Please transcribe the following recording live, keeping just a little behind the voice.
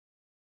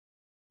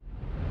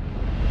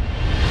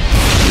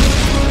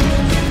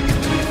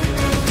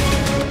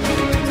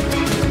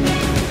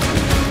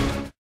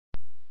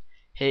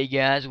Hey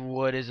guys,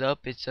 what is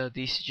up? It's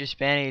this is just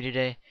Spanny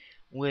today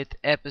with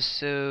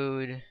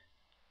episode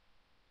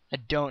I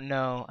don't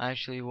know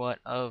actually what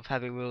of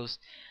Happy Wheels,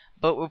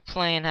 but we're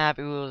playing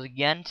Happy Wheels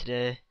again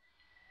today,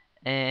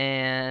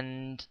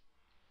 and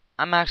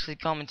I'm actually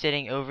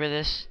commentating over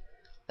this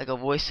like a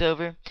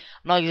voiceover.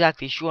 I'm not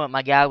exactly sure what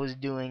my guy was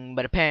doing,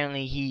 but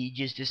apparently he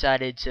just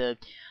decided to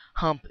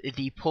hump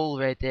the pole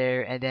right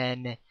there and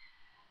then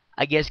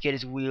I guess get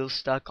his wheels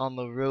stuck on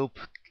the rope,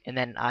 and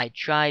then I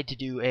tried to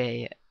do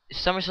a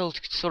somersault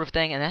sort of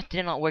thing, and that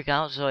did not work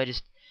out, so I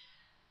just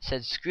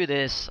said, screw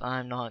this,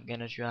 I'm not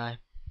gonna try.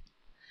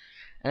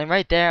 And then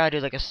right there, I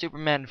did like a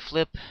Superman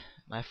flip,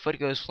 my foot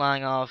goes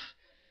flying off,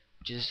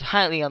 which is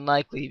highly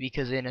unlikely,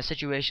 because in a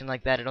situation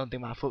like that, I don't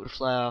think my foot would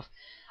fly off.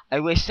 I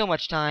waste so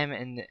much time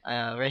in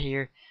right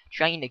here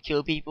trying to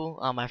kill people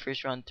on my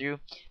first run through.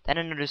 Then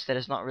I noticed that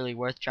it's not really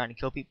worth trying to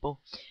kill people.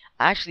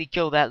 I actually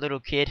killed that little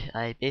kid.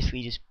 I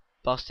basically just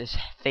bust his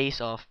face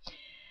off.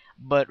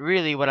 But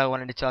really what I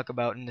wanted to talk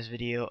about in this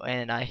video,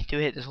 and I do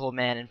hit this whole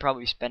man and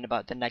probably spend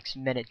about the next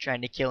minute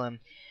trying to kill him,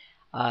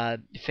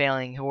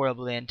 failing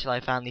horribly until I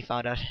finally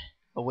found out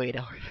a way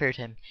to hurt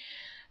him.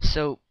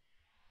 So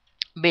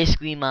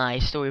basically my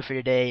story for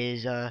today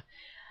is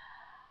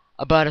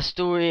about a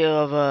story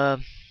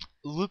of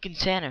Luke and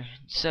Tanner.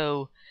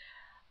 So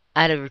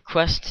I had a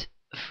request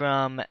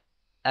from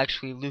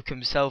actually Luke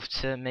himself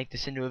to make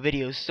this into a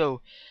video.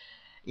 So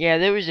yeah,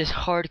 there was this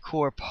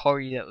hardcore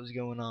party that was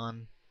going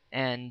on,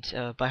 and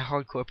by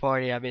hardcore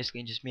party I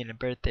basically just mean a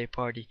birthday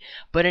party.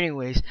 But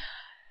anyways,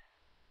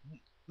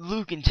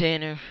 Luke and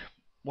Tanner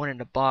wanted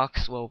to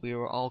box. Well, we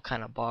were all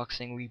kind of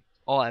boxing. We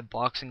all had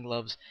boxing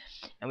gloves,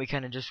 and we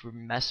kind of just were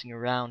messing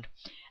around.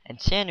 And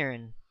Tanner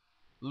and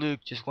Luke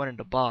just wanted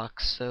to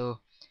box, so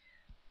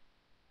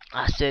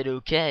I said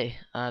okay.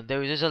 There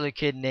was this other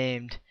kid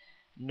named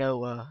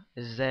Noah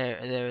is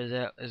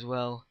there as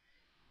well.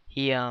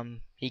 He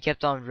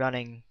kept on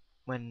running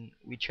when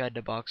we tried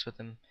to box with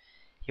him.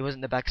 He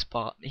wasn't the best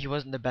He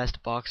wasn't the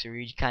best boxer.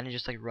 He kind of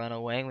just like run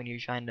away when you're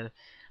trying to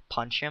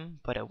punch him,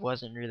 but it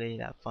wasn't really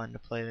that fun to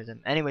play with him.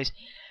 Anyways,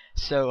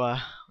 so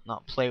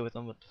not play with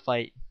him, but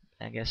fight,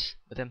 I guess,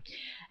 with him.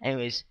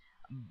 Anyways,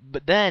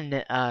 but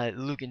then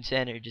Luke and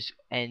Tanner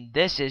and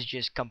this is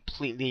just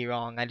completely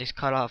wrong. I just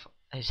cut off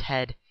his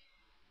head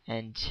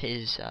and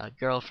his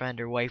girlfriend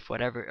or wife,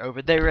 whatever,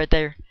 over there, right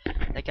there.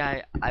 That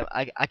guy,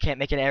 I can't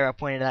make an arrow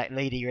pointing at that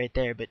lady right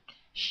there, but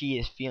she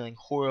is feeling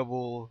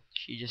horrible.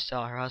 She just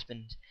saw her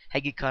husband's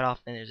head get cut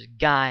off, and there's a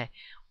guy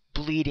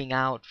bleeding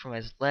out from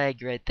his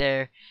leg right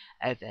there,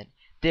 and then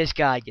this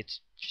guy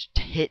gets just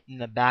hit in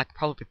the back,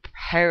 probably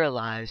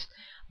paralyzed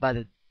by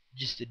the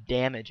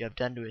damage I've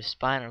done to his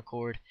spinal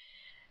cord.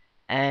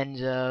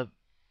 And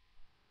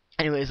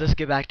anyways, let's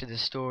get back to the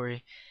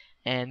story.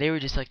 And they were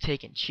just like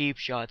taking cheap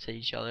shots at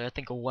each other. I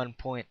think at one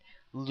point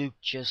Luke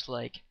just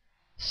like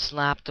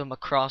slapped him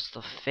across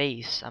the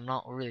face. I'm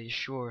not really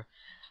sure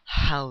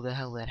how the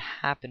hell that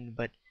happened,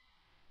 but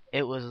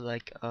it was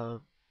like a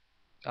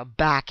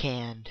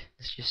backhand.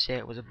 Let's just say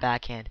it was a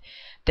backhand.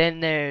 Then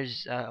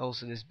there's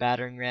also this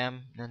battering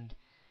ram, and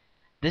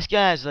this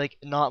guy is like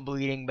not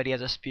bleeding, but he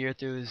has a spear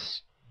through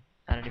his,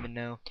 I don't even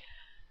know.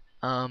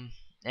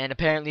 And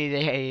apparently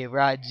they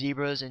ride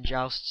zebras and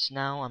jousts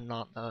now.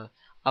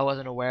 I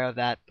wasn't aware of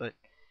that, but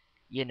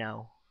you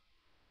know,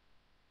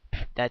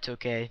 that's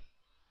okay.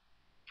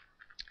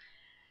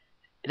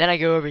 Then I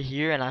go over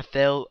here and I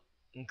fail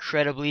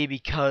incredibly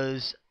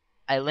because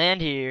I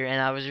land here and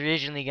I was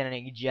originally gonna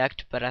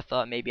eject, but I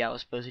thought maybe I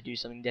was supposed to do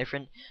something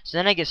different. So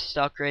then I get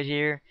stuck right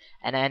here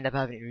and I end up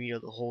having to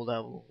redo the whole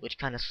level, which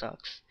kind of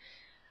sucks.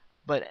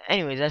 But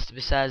anyways, that's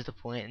besides the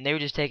point. And they were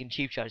just taking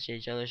cheap shots at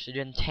each other. So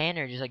then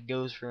Tanner just like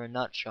goes for a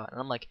nut shot, and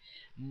I'm like,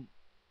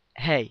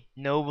 hey,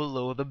 no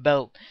below the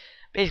belt.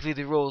 Basically,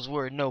 the rules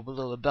were no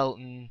below the belt,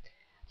 and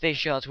face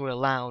shots were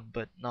allowed,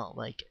 but not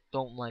like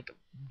don't like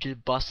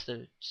just bust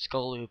the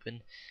skull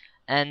open.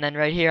 And then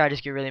right here, I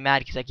just get really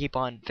mad because I keep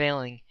on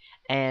failing,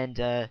 and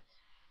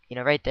you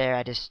know, right there,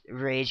 I just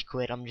rage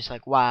quit. I'm just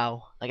like,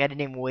 wow. Like, I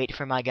didn't even wait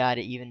for my guy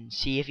to even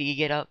see if he could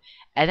get up.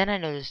 And then I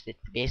noticed that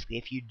basically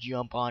if you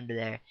jump onto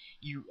there,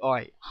 you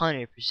are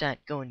 100%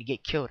 going to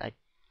get killed.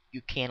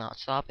 You cannot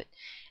stop it.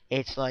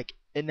 It's like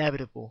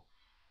inevitable.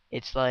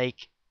 It's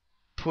like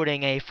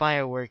putting a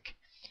firework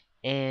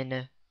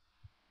in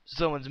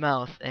someone's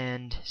mouth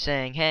and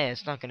saying, hey,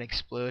 it's not going to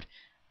explode.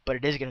 But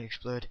it is going to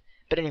explode.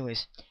 But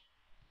anyways,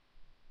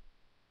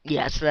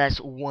 yeah, so that's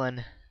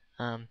one.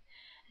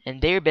 And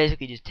they were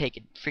basically just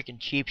taking freaking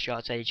cheap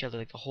shots at each other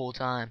like the whole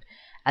time.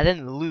 And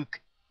then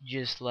Luke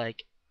just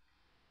like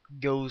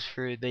goes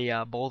for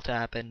the bolt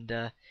tap and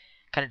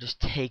kind of just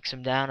takes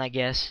him down, I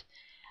guess.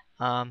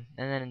 And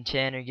then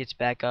Tanner gets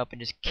back up and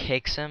just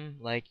kicks him,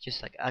 like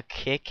just like a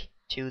kick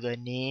to the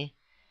knee.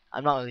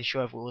 I'm not really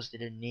sure if it was to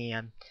the knee.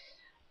 I'm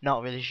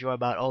not really sure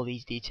about all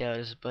these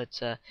details, but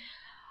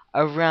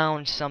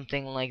around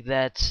something like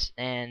that.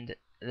 And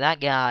that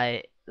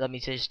guy, let me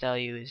just tell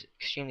you, is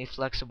extremely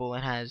flexible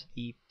and has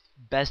the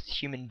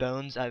best human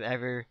bones I've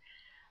ever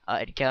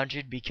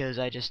encountered, because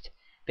I just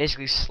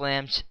basically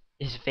slammed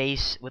his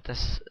face with a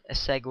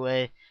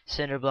Segway.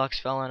 Cinder blocks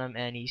fell on him,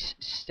 and he's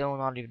still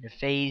not even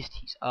phased.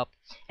 He's up.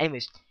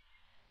 Anyways,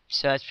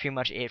 so that's pretty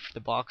much it for the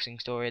boxing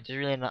story. There's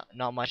really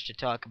not much to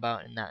talk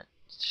about in that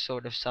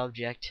sort of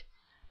subject.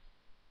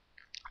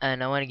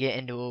 And I want to get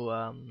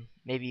into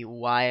maybe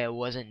why I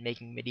wasn't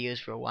making videos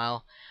for a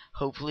while.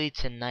 Hopefully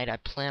tonight I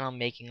plan on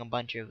making a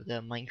bunch of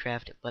the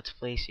Minecraft Let's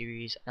Play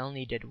series. I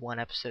only did one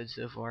episode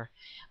so far,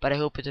 but I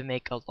hope to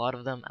make a lot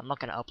of them. I'm not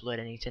going to upload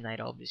any tonight,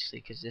 obviously,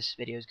 because this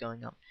video is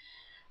going up.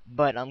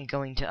 But I'm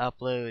going to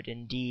upload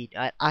indeed.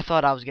 I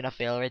thought I was going to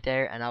fail right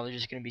there, and I was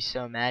just going to be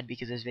so mad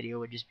because this video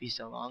would just be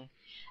so long.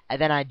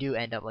 And then I do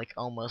end up like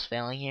almost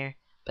failing here,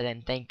 but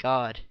then thank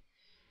God,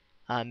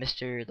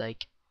 Mr.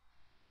 like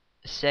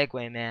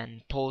Segway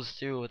man pulls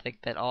through with like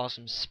that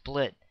awesome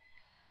split,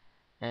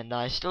 and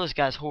I steal this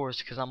guy's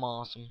horse because I'm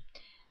awesome,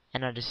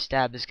 and I just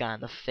stab this guy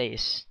in the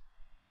face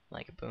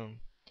like a boom,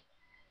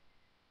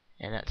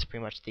 and that's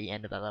pretty much the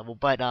end of that level.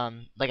 But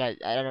like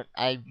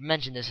I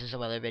mentioned this in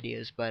some other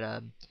videos, but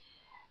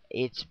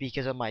it's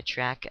because of my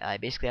track. I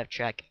basically have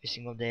track every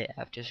single day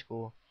after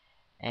school,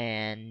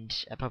 and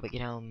I probably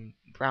get home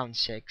around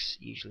 6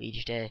 usually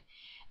each day,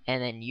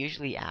 and then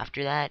usually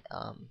after that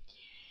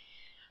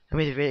I'm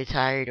either really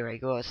tired or I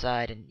go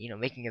outside, and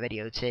making a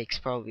video takes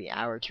probably an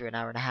hour to an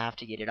hour and a half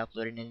to get it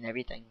uploaded and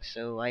everything,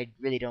 so I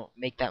really don't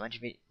make that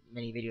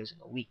many videos in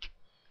a week.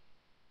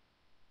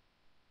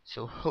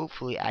 So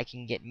hopefully I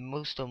can get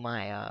most of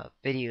my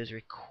videos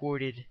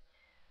recorded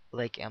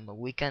like on the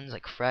weekends,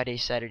 like Friday,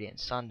 Saturday, and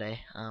Sunday.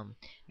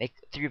 Make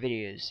 3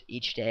 videos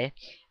each day,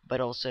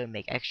 but also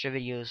make extra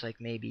videos, like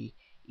maybe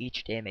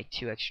each day make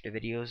 2 extra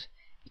videos,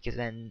 because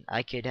then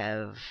I could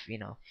have,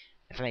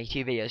 if I make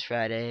 2 videos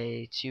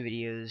Friday, 2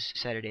 videos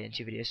Saturday, and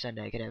 2 videos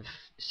Sunday, I could have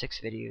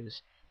 6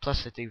 videos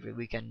plus the 3 for the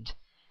weekend,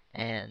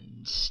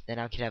 and then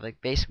I could have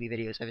like basically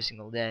videos every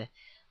single day.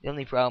 The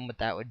only problem with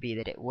that would be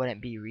that it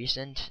wouldn't be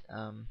recent.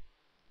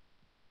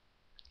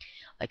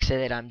 Like say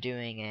that I'm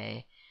doing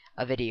a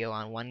video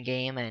on one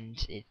game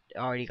and it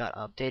already got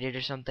updated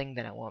or something,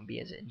 then it won't be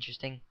as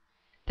interesting.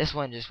 This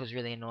one just was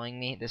really annoying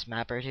me, this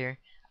map right here.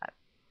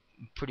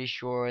 I'm pretty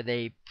sure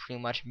they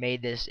pretty much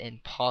made this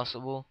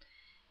impossible,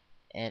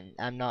 and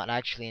I'm not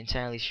actually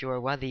entirely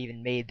sure why they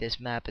even made this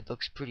map. It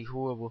looks pretty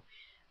horrible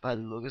by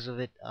the looks of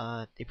it.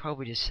 They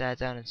probably just sat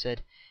down and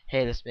said,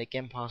 hey, let's make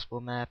impossible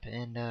map,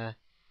 and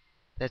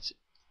that's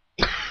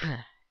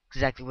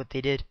exactly what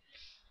they did.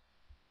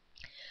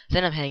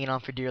 Then I'm hanging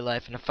on for dear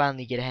life, and I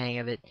finally get a hang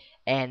of it,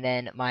 and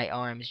then my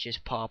arms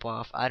just pop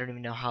off. I don't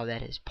even know how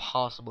that is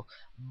possible,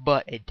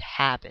 but it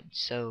happened.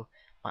 So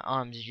my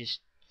arms are just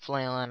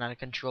flailing out of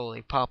control.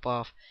 They pop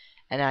off,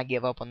 and then I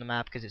give up on the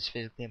map because it's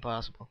physically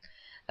impossible.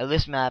 Now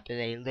this map is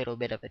a little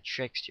bit of a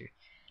trickster.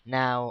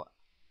 Now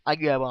I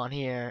grab on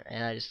here,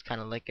 and I just kind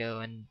of let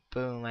go, and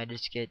boom, I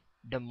just get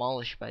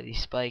demolished by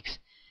these spikes.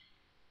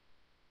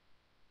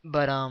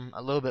 But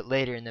a little bit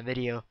later in the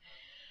video,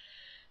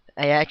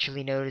 I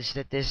actually noticed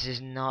that this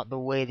is not the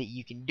way that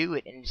you can do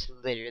it, and it's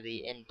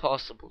literally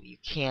impossible. You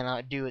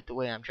cannot do it the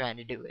way I'm trying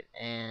to do it.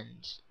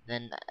 And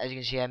then, as you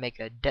can see, I make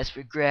a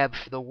desperate grab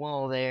for the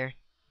wall there,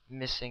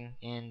 missing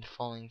and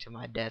falling to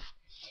my death.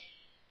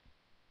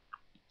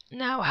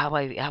 Now, how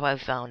I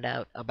found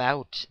out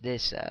about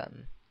this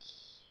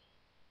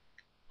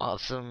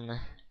awesome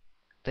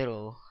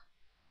little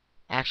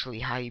actually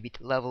how you beat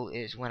the level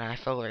is when I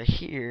fell right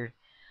here.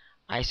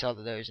 I saw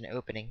that there was an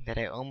opening that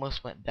I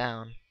almost went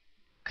down,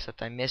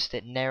 except I missed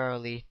it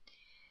narrowly.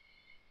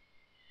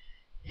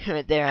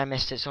 Right there, I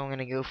missed it, so I'm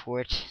gonna go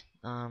for it.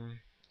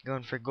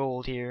 Going for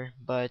gold here,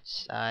 but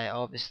I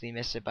obviously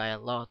missed it by a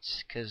lot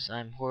because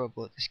I'm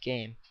horrible at this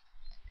game.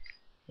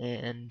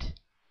 And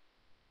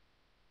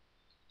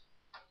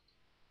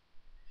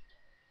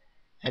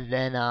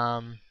then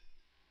I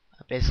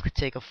basically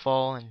take a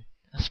fall, and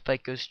a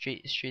spike goes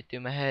straight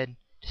through my head,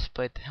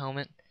 despite the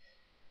helmet.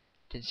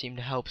 Didn't seem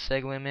to help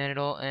Segway Man at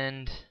all,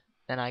 and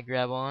then I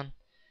grab on.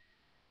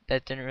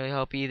 That didn't really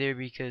help either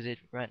because it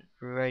went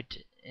right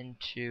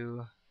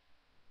into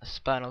a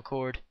spinal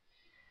cord.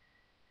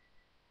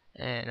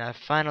 And I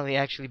finally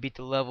actually beat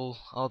the level,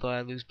 although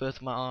I lose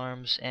both my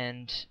arms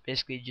and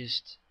basically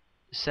just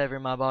sever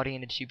my body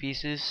into 2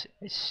 pieces.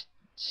 It's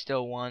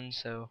still won,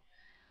 so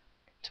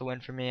it's a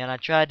win for me. And I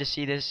tried to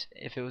see this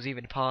if it was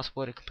even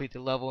possible to complete the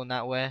level in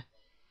that way,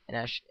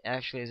 and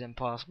actually is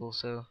impossible.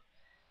 So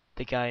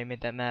the guy who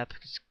made that map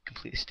is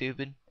completely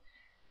stupid.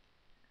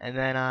 And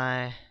then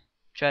I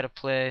tried to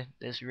play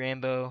this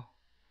rainbow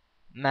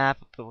map,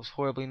 but was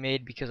horribly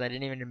made because I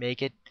didn't even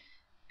make it.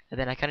 And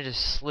then I kind of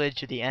just slid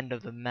to the end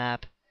of the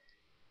map,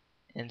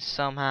 and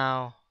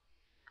somehow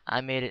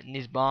I made it, and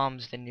these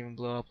bombs didn't even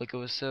blow up. Like, it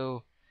was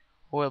so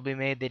horribly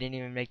made, they didn't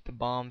even make the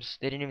bombs.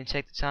 They didn't even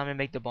take the time to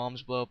make the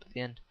bombs blow up at the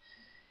end.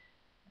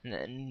 And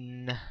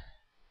then,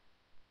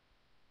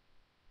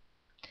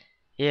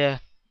 yeah,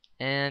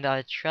 and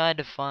I tried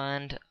to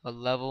find a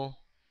level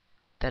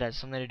that had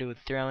something to do with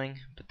throwing,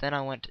 but then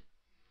I went to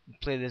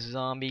play this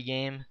zombie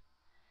game,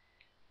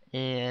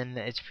 and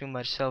it's pretty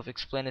much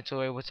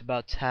self-explanatory what's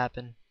about to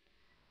happen.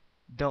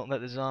 don't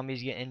let the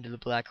zombies get into the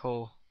black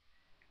hole.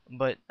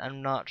 But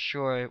I'm not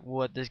sure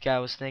what this guy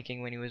was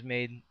thinking when he was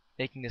making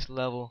this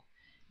level,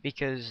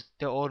 because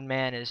the old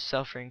man is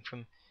suffering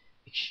from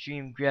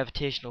extreme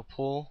gravitational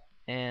pull,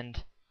 and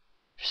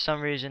for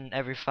some reason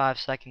every 5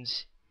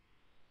 seconds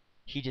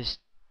he just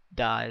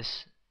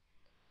dies,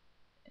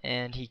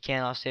 and he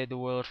cannot save the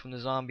world from the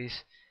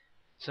zombies.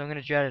 So I'm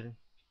gonna try to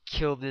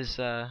kill these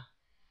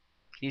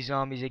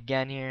zombies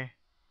again here,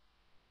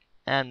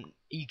 and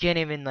you can't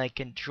even like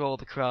control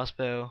the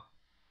crossbow.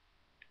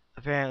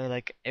 Apparently,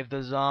 like if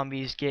the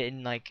zombies get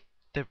in like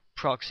the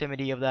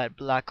proximity of that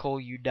black hole,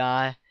 you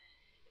die.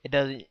 It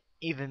doesn't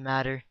even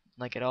matter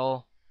like at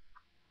all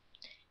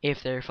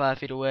if they're 5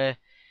 feet away.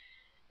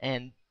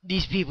 And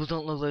these people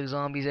don't look like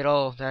zombies at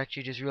all. They're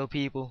actually just real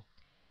people,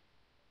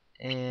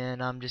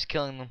 and I'm just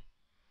killing them.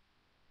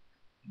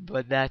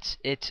 But that's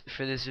it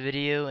for this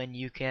video, and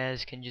you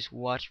guys can just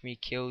watch me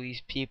kill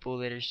these people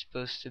that are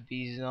supposed to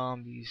be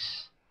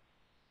zombies.